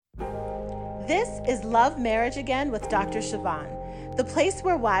This is Love Marriage Again with Dr. Siobhan, the place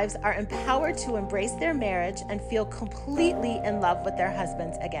where wives are empowered to embrace their marriage and feel completely in love with their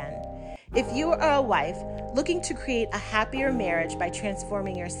husbands again. If you are a wife looking to create a happier marriage by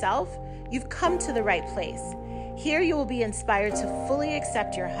transforming yourself, you've come to the right place. Here you will be inspired to fully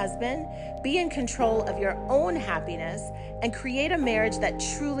accept your husband, be in control of your own happiness, and create a marriage that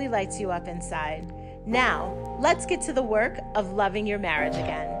truly lights you up inside. Now, let's get to the work of loving your marriage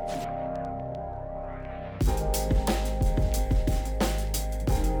again.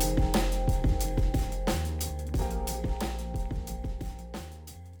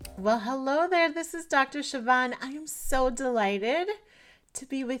 Well, hello there. This is Dr. Siobhan. I am so delighted to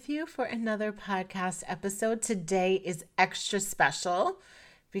be with you for another podcast episode. Today is extra special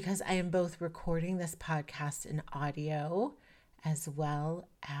because I am both recording this podcast in audio as well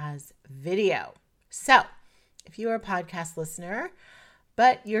as video. So, if you are a podcast listener,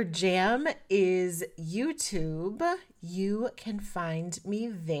 but your jam is YouTube, you can find me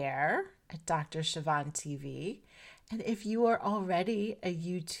there at Dr. Siobhan TV. And if you are already a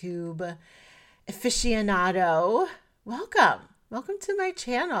YouTube aficionado, welcome. Welcome to my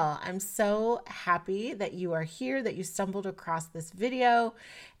channel. I'm so happy that you are here, that you stumbled across this video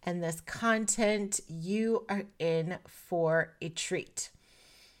and this content. You are in for a treat.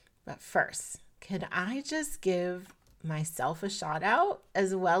 But first, can I just give myself a shout out,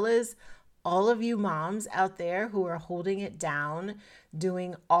 as well as all of you moms out there who are holding it down,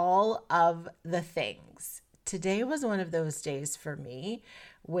 doing all of the things. Today was one of those days for me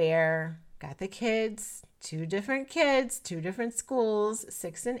where got the kids, two different schools,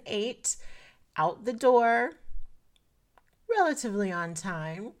 6 and 8, out the door, relatively on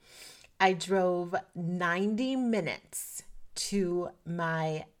time. I drove 90 minutes to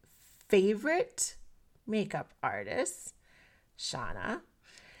my favorite makeup artist, Shauna,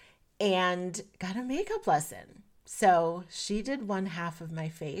 and got a makeup lesson. So she did one half of my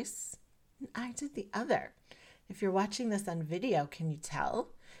face and I did the other. If you're watching this on video, can you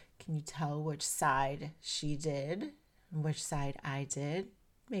tell? Can you tell which side she did and which side I did?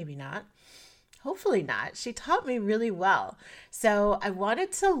 Maybe not. Hopefully not. She taught me really well. So I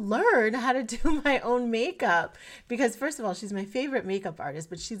wanted to learn how to do my own makeup because, first of all, she's my favorite makeup artist,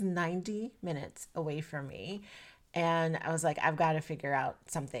 but she's 90 minutes away from me. And I was like, I've got to figure out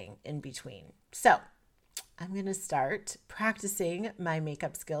something in between. So I'm going to start practicing my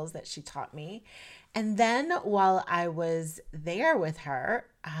makeup skills that she taught me. And then while I was there with her,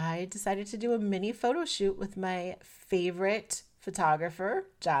 I decided to do a mini photo shoot with my favorite photographer,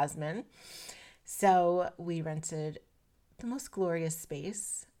 Jasmine. So we rented the most glorious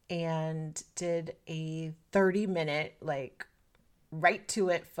space and did a 30-minute, right to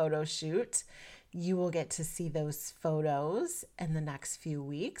it photo shoot. You will get to see those photos in the next few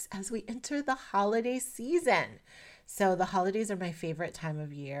weeks as we enter the holiday season. So the holidays are my favorite time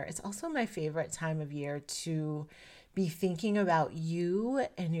of year. It's also my favorite time of year to be thinking about you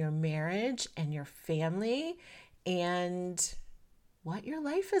and your marriage and your family and what your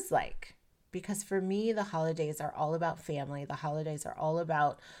life is like. Because for me, the holidays are all about family. The holidays are all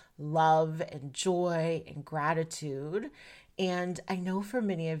about love and joy and gratitude. And I know for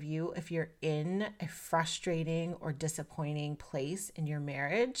many of you, if you're in a frustrating or disappointing place in your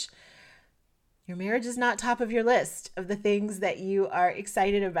marriage is not top of your list of the things that you are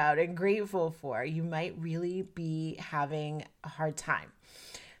excited about and grateful for. You might really be having a hard time.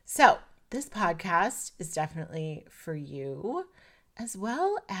 So this podcast is definitely for you, as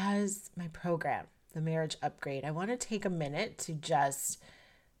well as my program, The Marriage Upgrade. I want to take a minute to just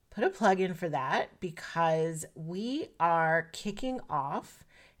put a plug in for that because we are kicking off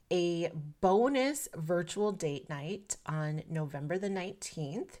a bonus virtual date night on November the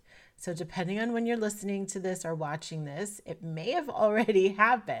 19th. So depending on when you're listening to this or watching this, it may have already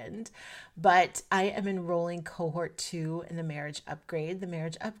happened, but I am enrolling cohort 2 in the Marriage Upgrade. The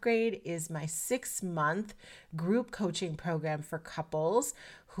Marriage Upgrade is my 6-month group coaching program for couples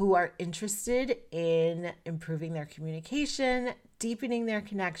who are interested in improving their communication, deepening their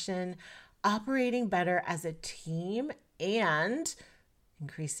connection, operating better as a team, and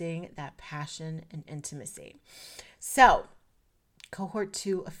increasing that passion and intimacy. So Cohort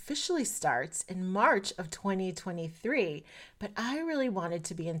 2 officially starts in March of 2023, but I really wanted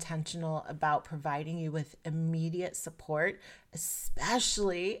to be intentional about providing you with immediate support,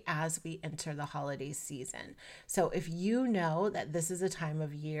 especially as we enter the holiday season. So if you know that this is a time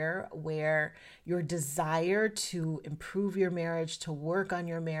of year where your desire to improve your marriage, to work on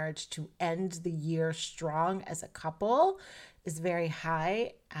your marriage, to end the year strong as a couple is very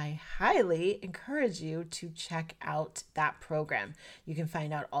high, I highly encourage you to check out that program. You can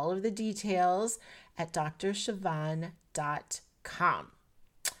find out all of the details at drsiobhan.com.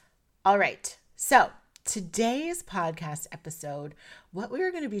 All right, so today's podcast episode, what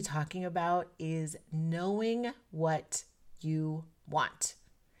we're going to be talking about is knowing what you want.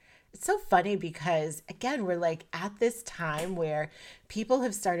 It's so funny because, again, we're like at this time where people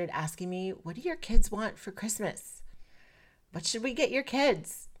have started asking me, what do your kids want for Christmas? What should we get your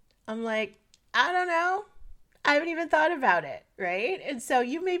kids? I'm like, I don't know. I haven't even thought about it, right? And so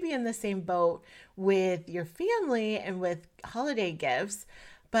you may be in the same boat with your family and with holiday gifts,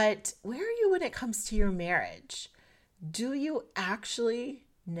 but where are you when it comes to your marriage? Do you actually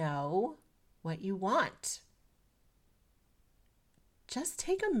know what you want? Just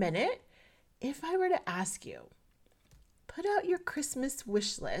take a minute. If I were to ask you, put out your Christmas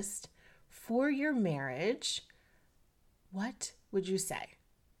wish list for your marriage, what would you say?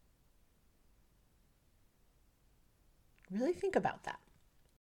 Really think about that.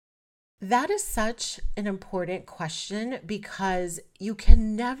 That is such an important question because you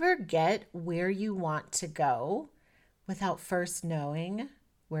can never get where you want to go without first knowing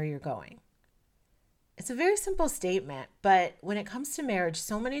where you're going. It's a very simple statement, but when it comes to marriage,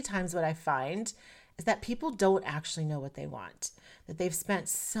 so many times what I find is that people don't actually know what they want, that they've spent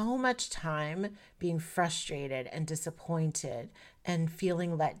so much time being frustrated and disappointed and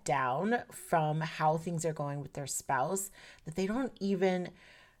feeling let down from how things are going with their spouse, that they don't even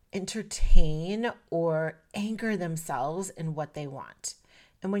entertain or anchor themselves in what they want.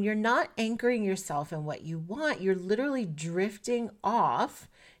 And when you're not anchoring yourself in what you want, you're literally drifting off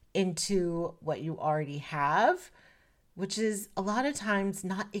into what you already have, which is a lot of times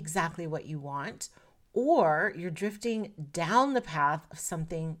not exactly what you want, or you're drifting down the path of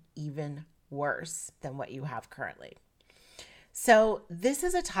something even worse than what you have currently. So this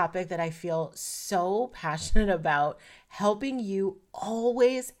is a topic that I feel so passionate about, helping you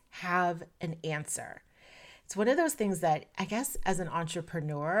always have an answer. It's one of those things that I guess as an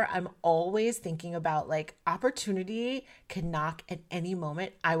entrepreneur, I'm always thinking about, like, opportunity can knock at any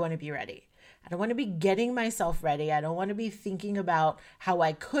moment. I want to be ready. I don't want to be getting myself ready. I don't want to be thinking about how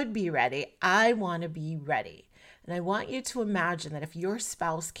I could be ready. I want to be ready. And I want you to imagine that if your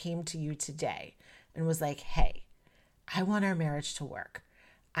spouse came to you today and was like, hey, I want our marriage to work.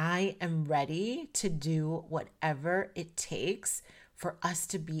 I am ready to do whatever it takes for us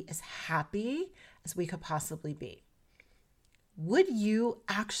to be as happy as we could possibly be. Would you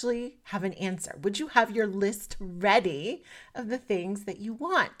actually have an answer? Would you have your list ready of the things that you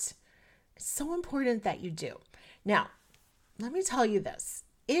want? It's so important that you do. Now, let me tell you this.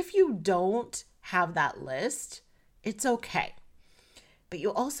 If you don't have that list, it's okay. But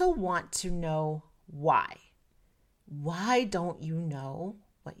you also want to know why. Why don't you know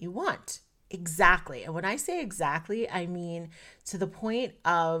what you want? Exactly. And when I say exactly, I mean to the point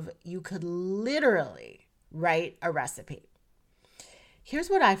of you could literally write a recipe. Here's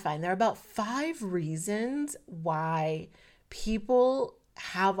what I find. There are about 5 reasons why people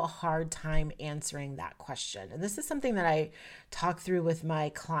have a hard time answering that question. And this is something that I talk through with my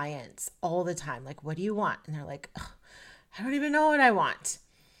clients all the time. Like, what do you want? And they're like, I don't even know what I want.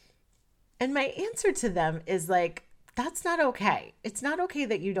 And my answer to them is like, that's not okay. It's not okay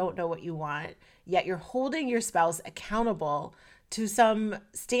that you don't know what you want, yet you're holding your spouse accountable to some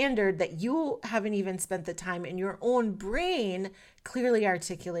standard that you haven't even spent the time in your own brain clearly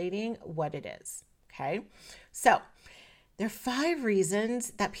articulating what it is. Okay. So there are 5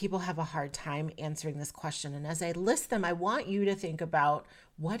 reasons that people have a hard time answering this question. And as I list them, I want you to think about,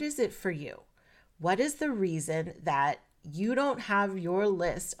 what is it for you? What is the reason that you don't have your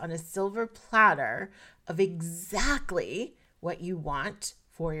list on a silver platter of exactly what you want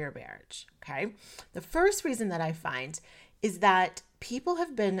for your marriage? Okay. The first reason that I find is that people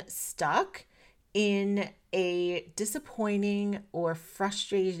have been stuck in a disappointing or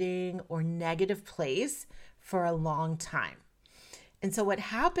frustrating or negative place for a long time. And so what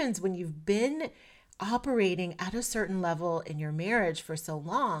happens when you've been operating at a certain level in your marriage for so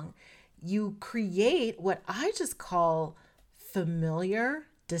long, you create what I just call familiar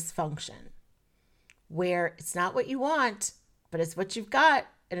dysfunction, where it's not what you want, but it's what you've got,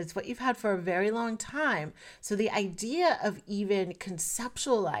 and it's what you've had for a very long time. So the idea of even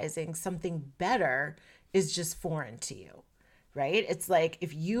conceptualizing something better is just foreign to you, right? It's like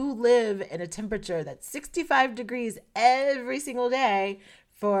if you live in a temperature that's 65 degrees every single day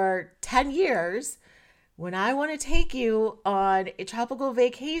for 10 years, when I want to take you on a tropical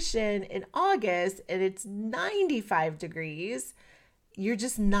vacation in August and it's 95 degrees, you're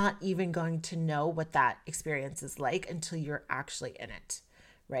just not even going to know what that experience is like until you're actually in it,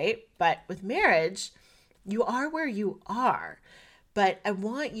 right? But with marriage, you are where you are. But I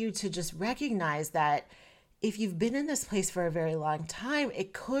want you to just recognize that if you've been in this place for a very long time,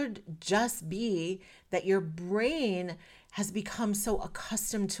 it could just be that your brain has become so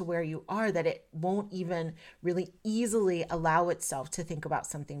accustomed to where you are that it won't even really easily allow itself to think about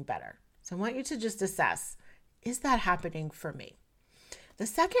something better. So I want you to just assess, is that happening for me? The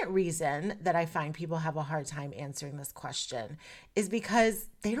second reason that I find people have a hard time answering this question is because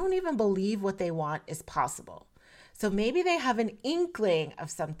they don't even believe what they want is possible. So maybe they have an inkling of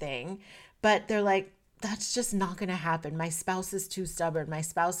something, but they're like, that's just not going to happen. My spouse is too stubborn. My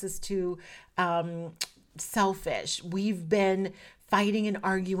spouse is too selfish. We've been fighting and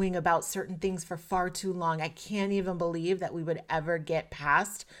arguing about certain things for far too long. I can't even believe that we would ever get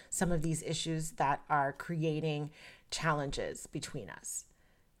past some of these issues that are creating challenges between us,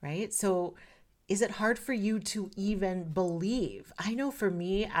 right? So is it hard for you to even believe? I know for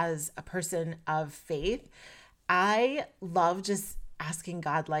me as a person of faith, I love just asking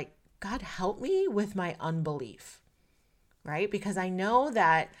God, like, God, help me with my unbelief, right? Because I know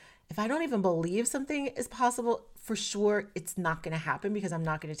that if I don't even believe something is possible, for sure, it's not going to happen because I'm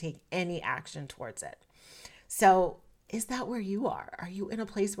not going to take any action towards it. So is that where you are? Are you in a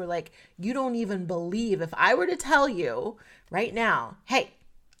place where like you don't even believe? If I were to tell you right now, hey,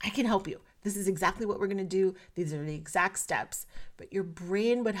 I can help you. This is exactly what we're going to do. These are the exact steps. But your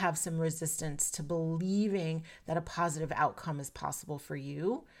brain would have some resistance to believing that a positive outcome is possible for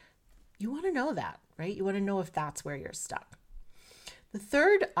you. You want to know that, right? You want to know if that's where you're stuck. The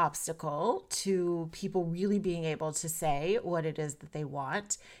third obstacle to people really being able to say what it is that they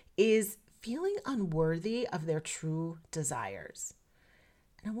want is feeling unworthy of their true desires.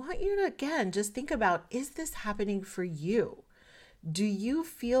 And I want you to, again, just think about, is this happening for you? Do you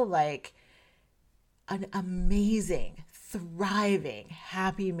feel like an amazing, thriving,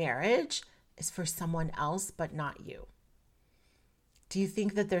 happy marriage is for someone else, but not you? Do you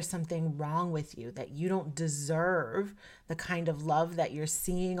think that there's something wrong with you, that you don't deserve the kind of love that you're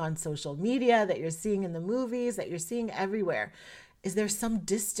seeing on social media, that you're seeing in the movies, that you're seeing everywhere? Is there some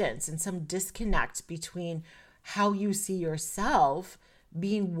distance and some disconnect between how you see yourself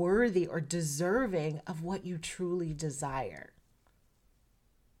being worthy or deserving of what you truly desire?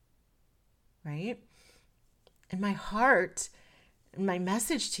 Right? And my heart, and my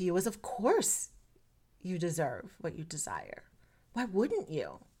message to you is, of course, you deserve what you desire. Why wouldn't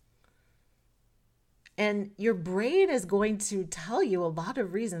you? And your brain is going to tell you a lot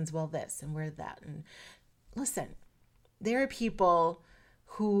of reasons, well, this and where that. And listen, there are people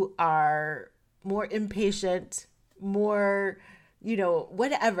who are more impatient, more,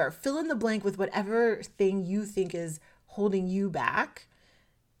 whatever, fill in the blank with whatever thing you think is holding you back.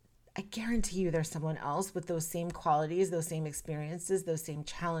 I guarantee you there's someone else with those same qualities, those same experiences, those same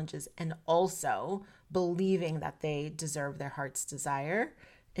challenges, and also believing that they deserve their heart's desire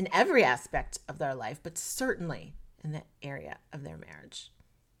in every aspect of their life, but certainly in the area of their marriage.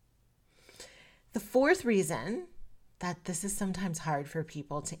 The fourth reason that this is sometimes hard for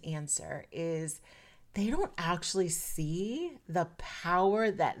people to answer is they don't actually see the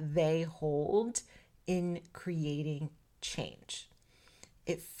power that they hold in creating change.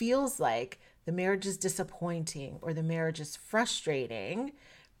 It feels like the marriage is disappointing or the marriage is frustrating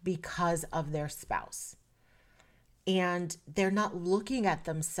because of their spouse. And they're not looking at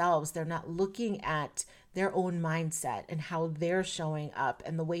themselves. They're not looking at their own mindset and how they're showing up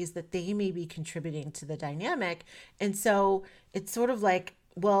and the ways that they may be contributing to the dynamic. And so it's sort of like,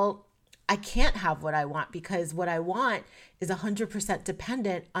 well, I can't have what I want because what I want is 100%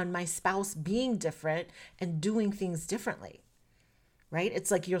 dependent on my spouse being different and doing things differently. Right?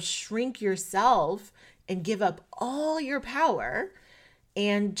 It's like you'll shrink yourself and give up all your power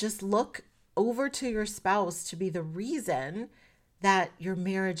and just look over to your spouse to be the reason that your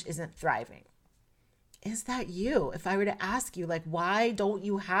marriage isn't thriving. Is that you? If I were to ask you, like, why don't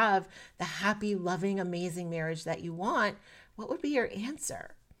you have the happy, loving, amazing marriage that you want? What would be your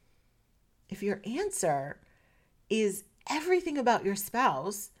answer? If your answer is everything about your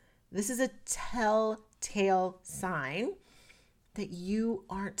spouse, this is a telltale sign that you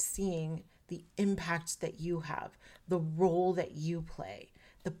aren't seeing the impact that you have, the role that you play,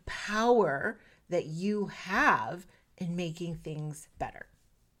 the power that you have in making things better.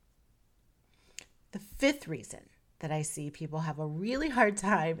 The fifth reason that I see people have a really hard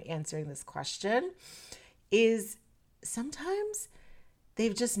time answering this question is sometimes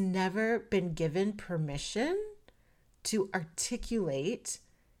they've just never been given permission to articulate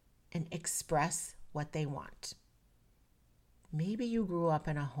and express what they want. Maybe you grew up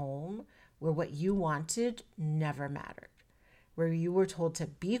in a home where what you wanted never mattered, where you were told to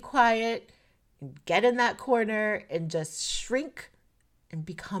be quiet and get in that corner and just shrink and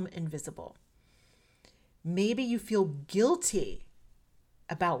become invisible. Maybe you feel guilty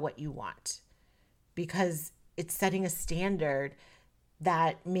about what you want because it's setting a standard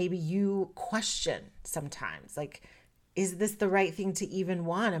that maybe you question sometimes. Like, is this the right thing to even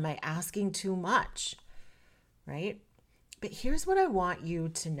want? Am I asking too much? Right? But here's what I want you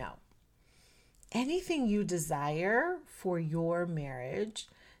to know. Anything you desire for your marriage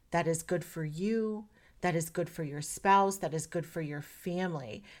that is good for you, that is good for your spouse, that is good for your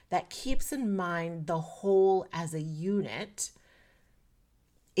family, that keeps in mind the whole as a unit,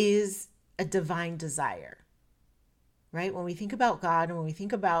 is a divine desire, right? When we think about God and when we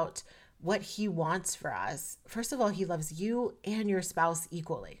think about what He wants for us, first of all, He loves you and your spouse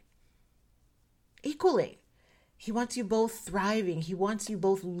equally. Equally. He wants you both thriving. He wants you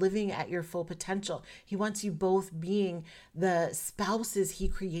both living at your full potential. He wants you both being the spouses He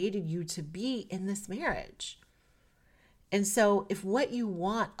created you to be in this marriage. And so if what you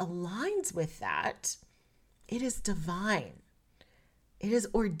want aligns with that, it is divine. It is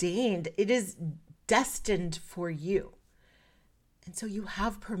ordained. It is destined for you. And so you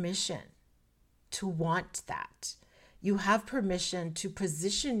have permission to want that. You have permission to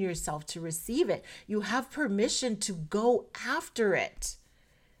position yourself to receive it. You have permission to go after it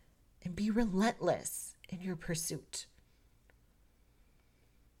and be relentless in your pursuit.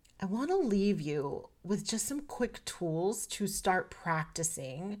 I want to leave you with just some quick tools to start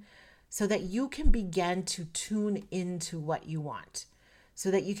practicing so that you can begin to tune into what you want, so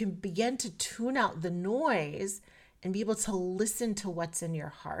that you can begin to tune out the noise and be able to listen to what's in your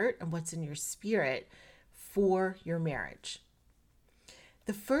heart and what's in your spirit for your marriage.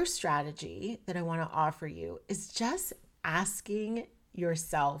 The first strategy that I want to offer you is just asking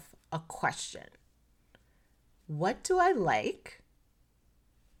yourself a question. What do I like?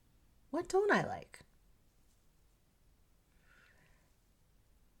 What don't I like?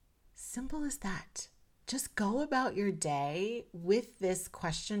 Simple as that. Just go about your day with this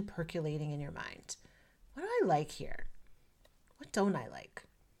question percolating in your mind. What do I like here? What don't I like?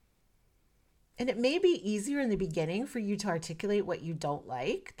 And it may be easier in the beginning for you to articulate what you don't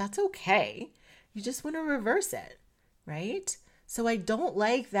like. That's okay. You just want to reverse it, right? So I don't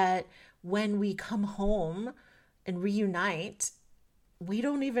like that when we come home and reunite, we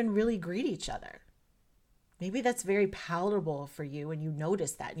don't even really greet each other. Maybe that's very palatable for you and you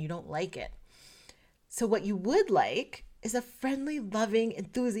notice that and you don't like it. So what you would like is a friendly, loving,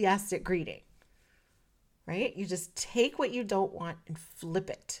 enthusiastic greeting, right? You just take what you don't want and flip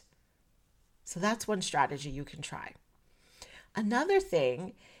it. So that's one strategy you can try. Another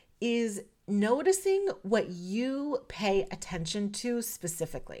thing is noticing what you pay attention to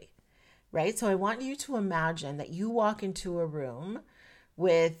specifically, right? So I want you to imagine that you walk into a room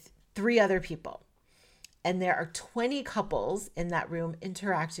with 3 other people, and there are 20 couples in that room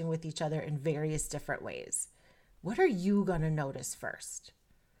interacting with each other in various different ways. What are you going to notice first?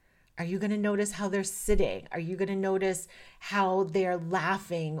 Are you going to notice how they're sitting? Are you going to notice how they're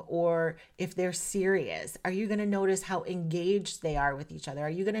laughing or if they're serious? Are you going to notice how engaged they are with each other? Are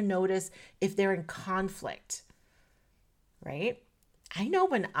you going to notice if they're in conflict? Right? I know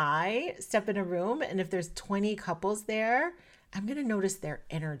when I step in a room and if there's 20 couples there, I'm going to notice their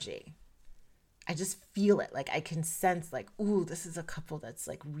energy. I just feel it. Like I can sense like, ooh, this is a couple that's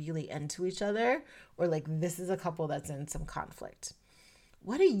like really into each other, or like this is a couple that's in some conflict.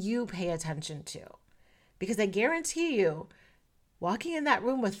 What do you pay attention to? Because I guarantee you, walking in that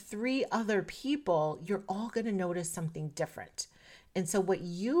room with 3 other people, you're all going to notice something different. And so what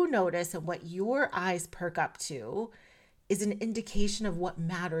you notice and what your eyes perk up to is an indication of what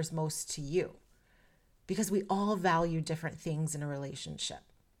matters most to you. Because we all value different things in a relationship.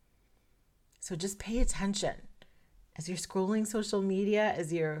 So just pay attention. As you're scrolling social media,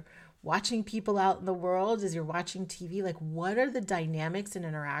 as you're watching people out in the world, as you're watching TV, like what are the dynamics and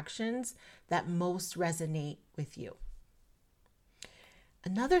interactions that most resonate with you?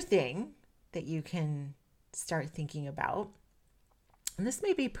 Another thing that you can start thinking about, and this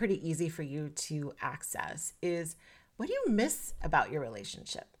may be pretty easy for you to access, is what do you miss about your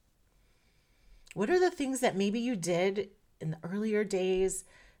relationship? What are the things that maybe you did in the earlier days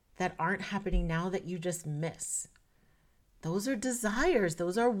that aren't happening now that you just miss? Those are desires.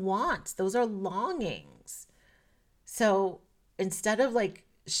 Those are wants. Those are longings. So instead of like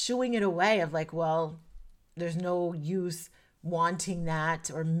shooing it away of like, well, there's no use wanting that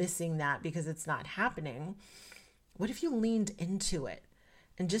or missing that because it's not happening. What if you leaned into it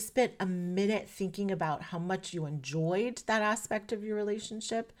and just spent a minute thinking about how much you enjoyed that aspect of your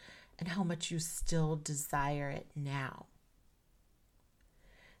relationship and how much you still desire it now.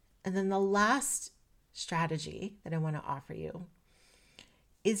 And then the last strategy that I want to offer you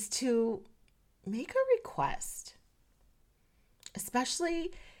is to make a request,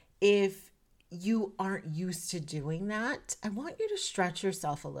 especially if you aren't used to doing that. I want you to stretch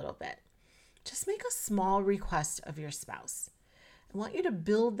yourself a little bit. Just make a small request of your spouse. I want you to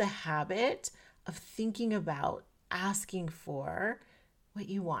build the habit of thinking about asking for what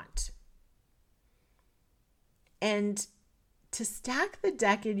you want. And to stack the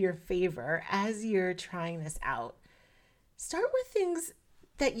deck in your favor as you're trying this out, start with things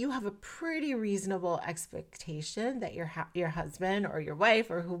that you have a pretty reasonable expectation that your husband or your wife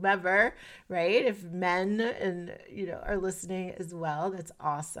or whomever, right? If men and are listening as well, that's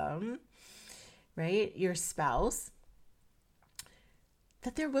awesome, right? Your spouse,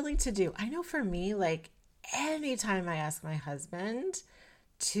 that they're willing to do. I know for me, like anytime I ask my husband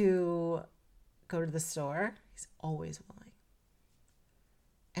to go to the store, he's always willing.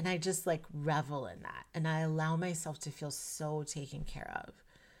 And I just like revel in that. And I allow myself to feel so taken care of.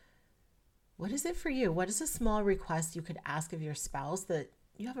 What is it for you? What is a small request you could ask of your spouse that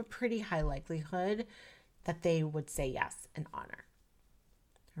you have a pretty high likelihood that they would say yes and honor?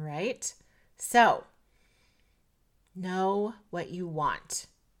 All right? So, know what you want.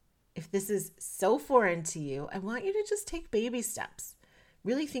 If this is so foreign to you, I want you to just take baby steps.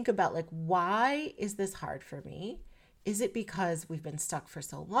 Really think about like, why is this hard for me? Is it because we've been stuck for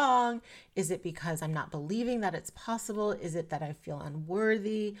so long? Is it because I'm not believing that it's possible? Is it that I feel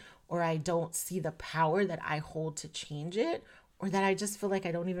unworthy or I don't see the power that I hold to change it? Or that I just feel like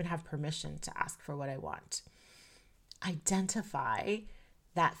I don't even have permission to ask for what I want? Identify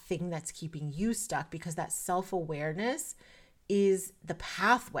that thing that's keeping you stuck, because that self-awareness is the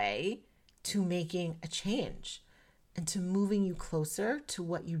pathway to making a change and to moving you closer to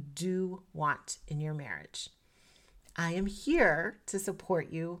what you do want in your marriage. I am here to support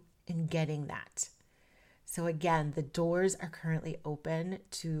you in getting that. So again, the doors are currently open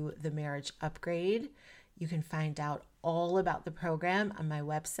to the marriage upgrade. You can find out all about the program on my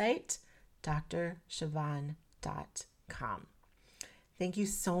website, drsiobhan.com. Thank you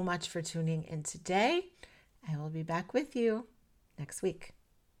so much for tuning in today. I will be back with you next week.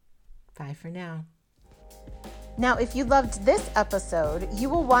 Bye for now. Now, if you loved this episode, you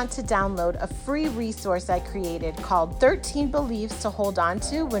will want to download a free resource I created called 13 Beliefs to Hold On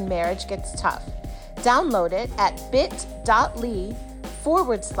to When Marriage Gets Tough. Download it at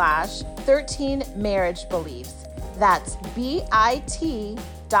bit.ly/13 marriage beliefs. That's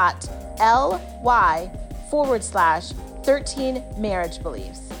bit.ly/13 marriage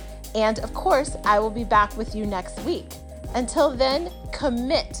beliefs. And of course, I will be back with you next week. Until then,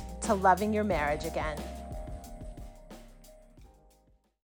 commit to loving your marriage again.